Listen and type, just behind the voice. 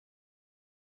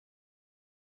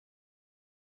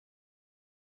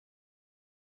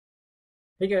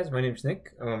Hey guys, my name's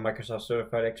Nick. I'm a Microsoft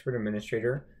Certified Expert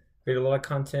Administrator. Create a lot of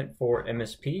content for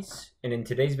MSPs, and in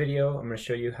today's video, I'm going to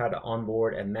show you how to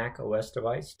onboard a macOS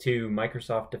device to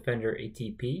Microsoft Defender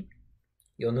ATP.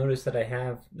 You'll notice that I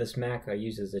have this Mac I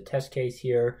use as a test case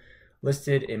here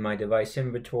listed in my device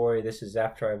inventory. This is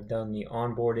after I've done the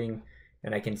onboarding,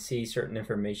 and I can see certain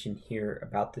information here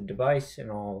about the device, and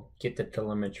I'll get the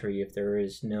telemetry if there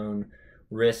is known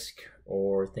risk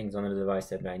or things on the device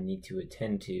that I need to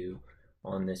attend to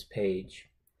on this page.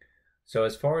 So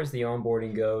as far as the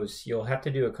onboarding goes, you'll have to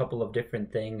do a couple of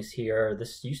different things here.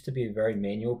 This used to be a very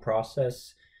manual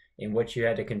process in which you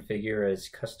had to configure as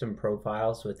custom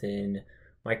profiles within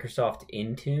Microsoft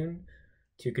Intune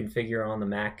to configure on the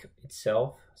Mac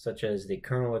itself, such as the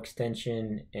kernel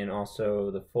extension and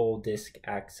also the full disk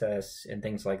access and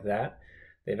things like that.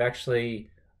 They've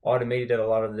actually automated a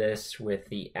lot of this with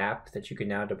the app that you can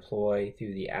now deploy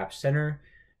through the App Center.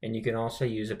 And you can also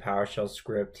use a PowerShell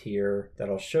script here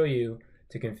that I'll show you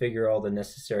to configure all the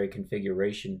necessary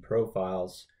configuration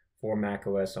profiles for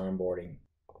macOS onboarding.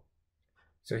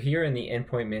 So here in the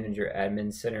Endpoint Manager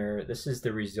Admin Center, this is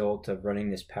the result of running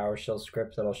this PowerShell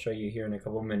script that I'll show you here in a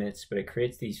couple minutes, but it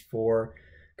creates these 4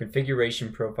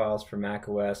 configuration profiles for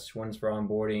macOS. One's for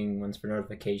onboarding, one's for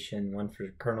notification, one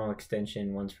for kernel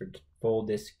extension, one's for full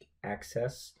disk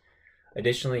access.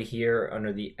 Additionally, here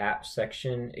under the app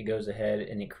section, it goes ahead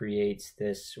and it creates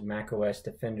this macOS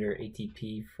Defender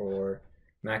ATP for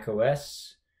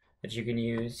macOS that you can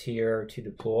use here to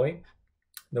deploy.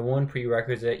 The one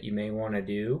prerequisite you may want to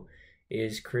do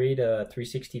is create a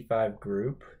 365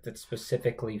 group that's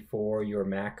specifically for your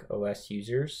macOS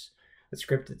users. The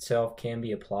script itself can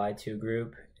be applied to a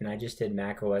group, and I just did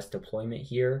macOS deployment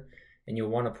here, and you'll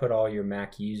want to put all your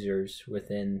Mac users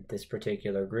within this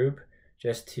particular group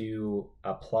just to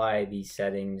apply these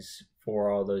settings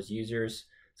for all those users.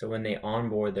 So when they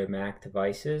onboard their Mac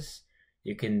devices,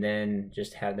 you can then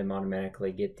just have them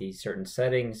automatically get these certain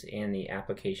settings, and the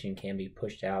application can be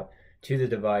pushed out to the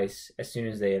device as soon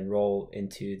as they enroll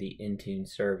into the Intune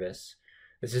service.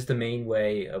 This is the main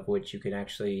way of which you can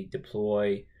actually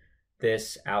deploy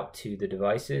this out to the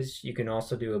devices. You can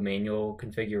also do a manual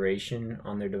configuration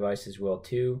on their device as well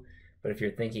too. But if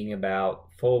you're thinking about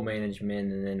full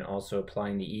management and then also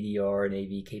applying the EDR and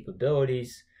AV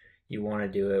capabilities, you want to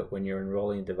do it when you're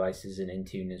enrolling devices in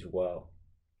Intune as well.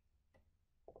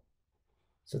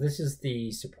 So this is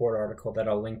the support article that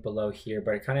I'll link below here,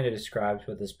 but it kind of describes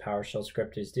what this PowerShell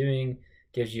script is doing,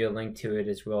 gives you a link to it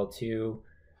as well too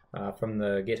from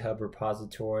the GitHub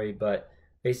repository, but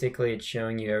basically it's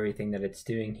showing you everything that it's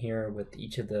doing here with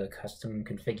each of the custom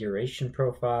configuration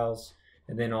profiles,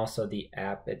 and then also the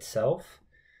app itself.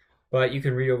 But you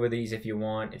can read over these if you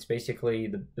want. It's basically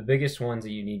the biggest ones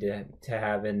that you need to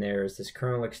have in there is this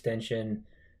kernel extension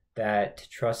that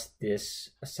trusts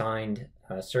this assigned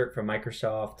cert from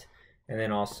Microsoft, and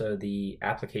then also the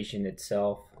application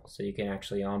itself, so you can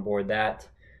actually onboard that.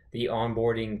 The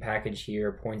onboarding package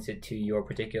here points it to your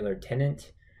particular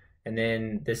tenant, and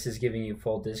then this is giving you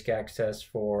full disk access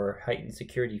for heightened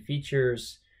security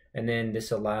features. And then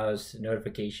this allows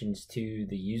notifications to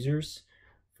the users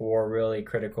for really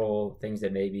critical things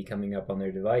that may be coming up on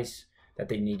their device that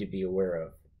they need to be aware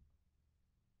of.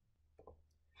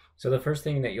 So the first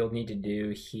thing that you'll need to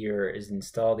do here is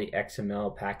install the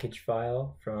XML package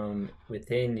file from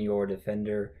within your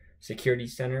Defender Security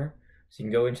Center. So you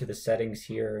can go into the settings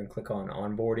here and click on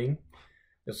Onboarding.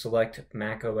 You'll select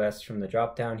macOS from the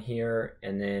drop down here,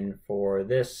 and then for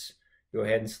this, go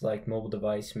ahead and select Mobile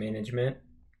Device Management.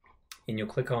 And you'll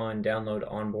click on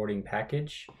Download Onboarding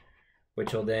Package,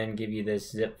 which will then give you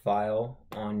this zip file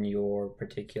on your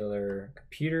particular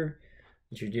computer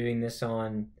that you're doing this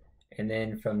on. And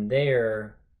then from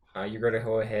there, you're going to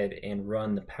go ahead and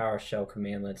run the PowerShell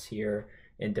commandlets here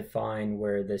and define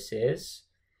where this is.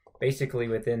 Basically,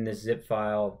 within this zip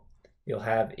file, you'll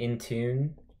have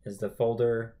Intune as the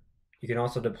folder. You can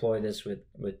also deploy this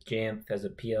with Jamf as a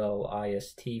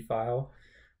PLIST file.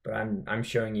 But I'm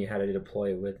showing you how to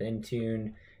deploy it with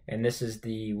Intune, and this is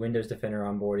the Windows Defender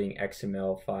Onboarding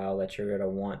XML file that you're going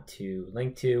to want to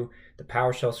link to. The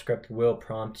PowerShell script will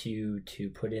prompt you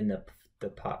to put in the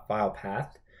file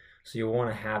path, so you'll want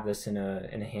to have this in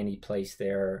a handy place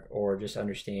there, or just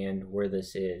understand where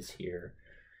this is here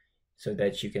so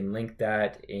that you can link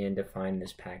that and define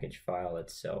this package file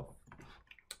itself.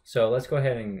 So let's go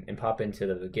ahead and pop into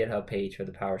the GitHub page for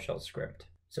the PowerShell script.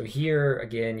 So here,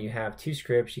 again, you have 2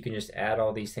 scripts. You can just add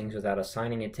all these things without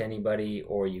assigning it to anybody,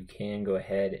 or you can go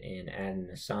ahead and add and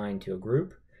assign to a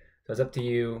group. So it's up to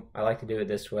you. I like to do it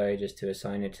this way, just to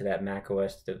assign it to that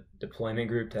macOS deployment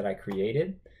group that I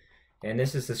created. And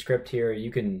this is the script here.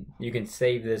 You can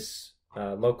save this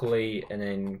locally and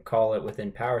then call it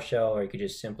within PowerShell, or you could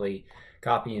just simply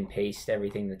copy and paste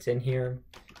everything that's in here.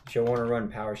 If you want to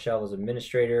run PowerShell as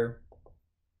administrator,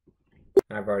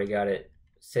 I've already got it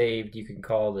saved. You can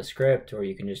call the script, or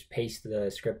you can just paste the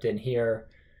script in here,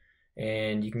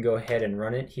 and you can go ahead and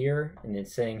run it here. And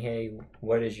it's saying, hey,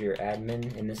 what is your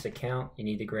admin in this account? You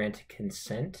need to grant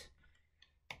consent.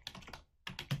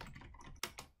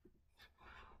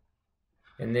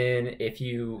 And then if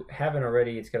you haven't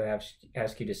already, it's going to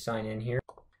ask you to sign in here.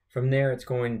 From there, it's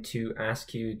going to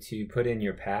ask you to put in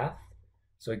your path.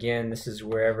 So again, this is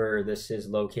wherever this is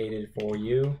located for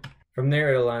you. From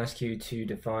there, it'll ask you to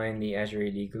define the Azure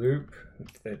AD group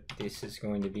that this is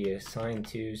going to be assigned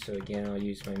to. So again, I'll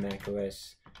use my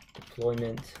macOS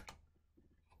deployment.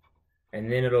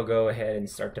 And then it'll go ahead and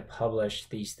start to publish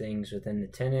these things within the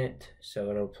tenant.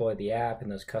 So it'll deploy the app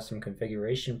and those custom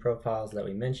configuration profiles that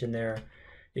we mentioned there.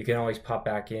 You can always pop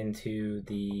back into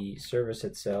the service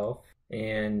itself,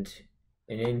 and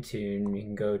in Intune, you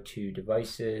can go to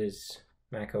Devices,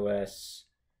 macOS,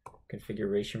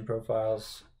 Configuration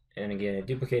Profiles. And again, I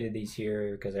duplicated these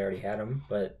here because I already had them,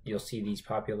 but you'll see these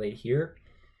populate here.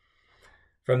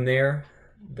 From there,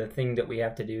 the thing that we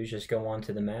have to do is just go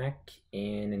onto the Mac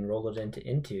and enroll it into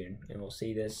Intune. And we'll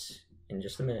see this in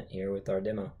just a minute here with our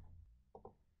demo.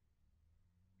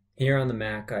 Here on the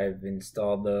Mac, I've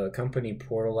installed the company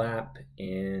portal app,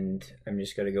 and I'm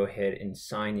just going to go ahead and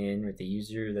sign in with the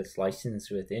user that's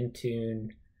licensed with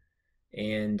Intune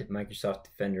and Microsoft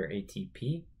Defender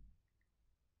ATP.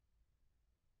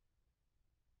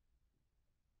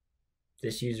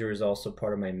 This user is also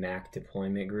part of my Mac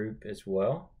deployment group as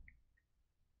well.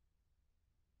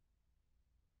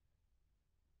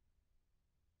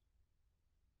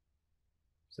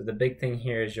 So the big thing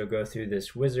here is you'll go through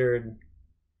this wizard,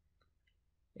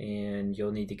 and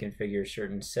you'll need to configure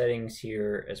certain settings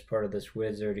here as part of this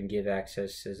wizard and give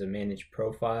access as a managed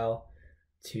profile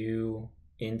to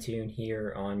Intune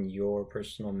here on your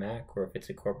personal Mac, or if it's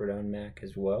a corporate owned Mac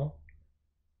as well.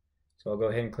 So I'll go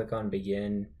ahead and click on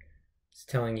begin. It's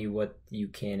telling you what you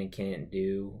can and can't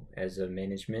do as a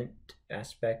management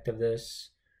aspect of this.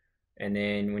 And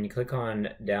then when you click on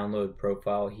download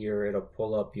profile here, it'll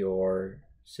pull up your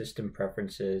system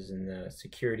preferences and the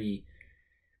security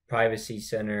privacy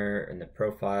center and the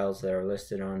profiles that are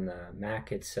listed on the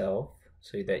Mac itself,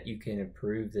 so that you can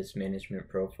approve this management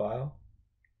profile.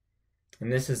 And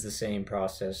this is the same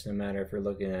process no matter if you're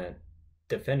looking at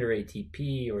Defender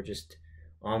ATP or just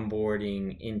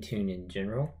onboarding Intune in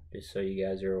general, just so you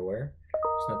guys are aware.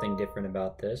 There's nothing different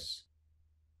about this.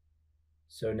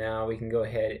 So now we can go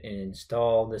ahead and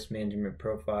install this management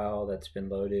profile that's been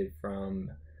loaded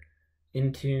from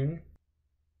Intune.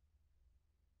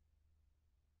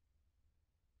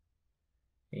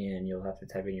 And you'll have to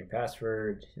type in your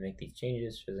password to make these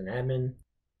changes as an admin.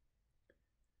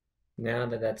 Now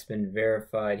that that's been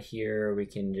verified here, we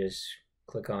can just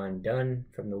click on done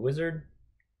from the wizard.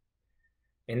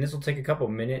 And this will take a couple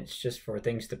minutes just for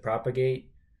things to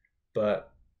propagate,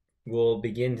 but we'll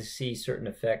begin to see certain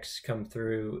effects come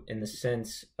through in the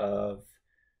sense of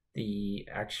the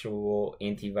actual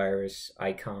antivirus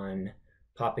icon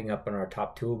popping up on our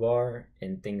top toolbar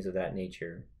and things of that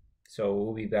nature. So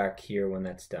we'll be back here when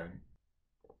that's done.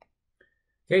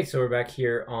 Okay, so we're back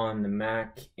here on the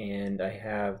Mac, and I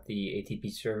have the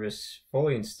ATP service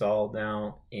fully installed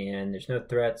now, and there's no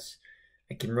threats.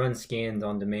 I can run scans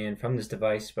on demand from this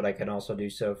device, but I can also do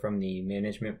so from the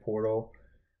management portal,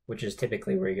 which is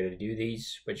typically where you're going to do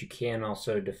these. But you can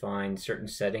also define certain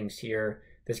settings here.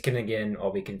 This can again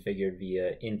all be configured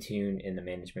via Intune in the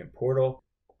management portal.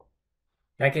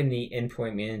 Back in the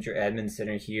Endpoint Manager Admin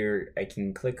Center here, I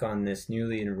can click on this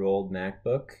newly enrolled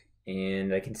MacBook,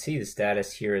 and I can see the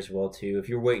status here as well too. If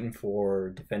you're waiting for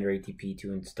Defender ATP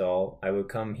to install, I would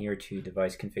come here to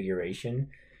Device Configuration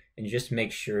and just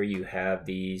make sure you have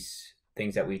these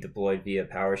things that we've deployed via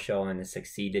PowerShell in a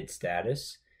succeeded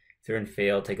status. If they're in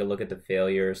fail, take a look at the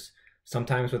failures.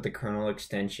 Sometimes with the kernel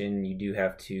extension, you do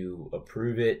have to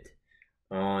approve it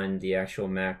on the actual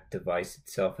Mac device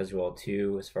itself as well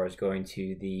too, as far as going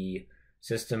to the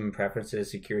System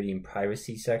Preferences, Security and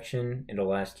Privacy section.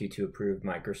 It'll ask you to approve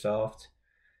Microsoft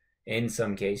in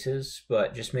some cases,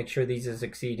 but just make sure these are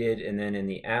succeeded. And then in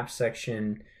the app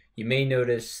section, you may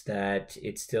notice that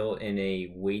it's still in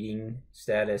a waiting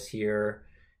status here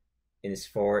as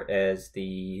far as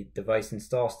the device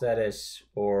install status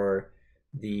or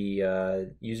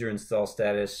the user install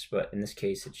status, but in this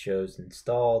case it shows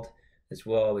installed as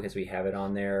well because we have it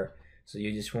on there. So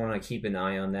you just want to keep an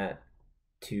eye on that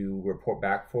to report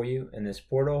back for you in this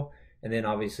portal. And then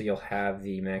obviously you'll have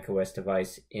the macOS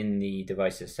device in the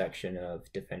devices section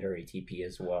of Defender ATP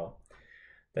as well.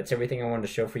 That's everything I wanted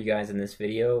to show for you guys in this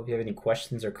video. If you have any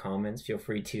questions or comments, feel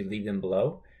free to leave them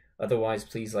below. Otherwise,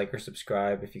 please like or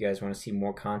subscribe if you guys want to see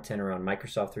more content around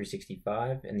Microsoft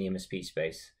 365 and the MSP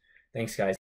space. Thanks, guys.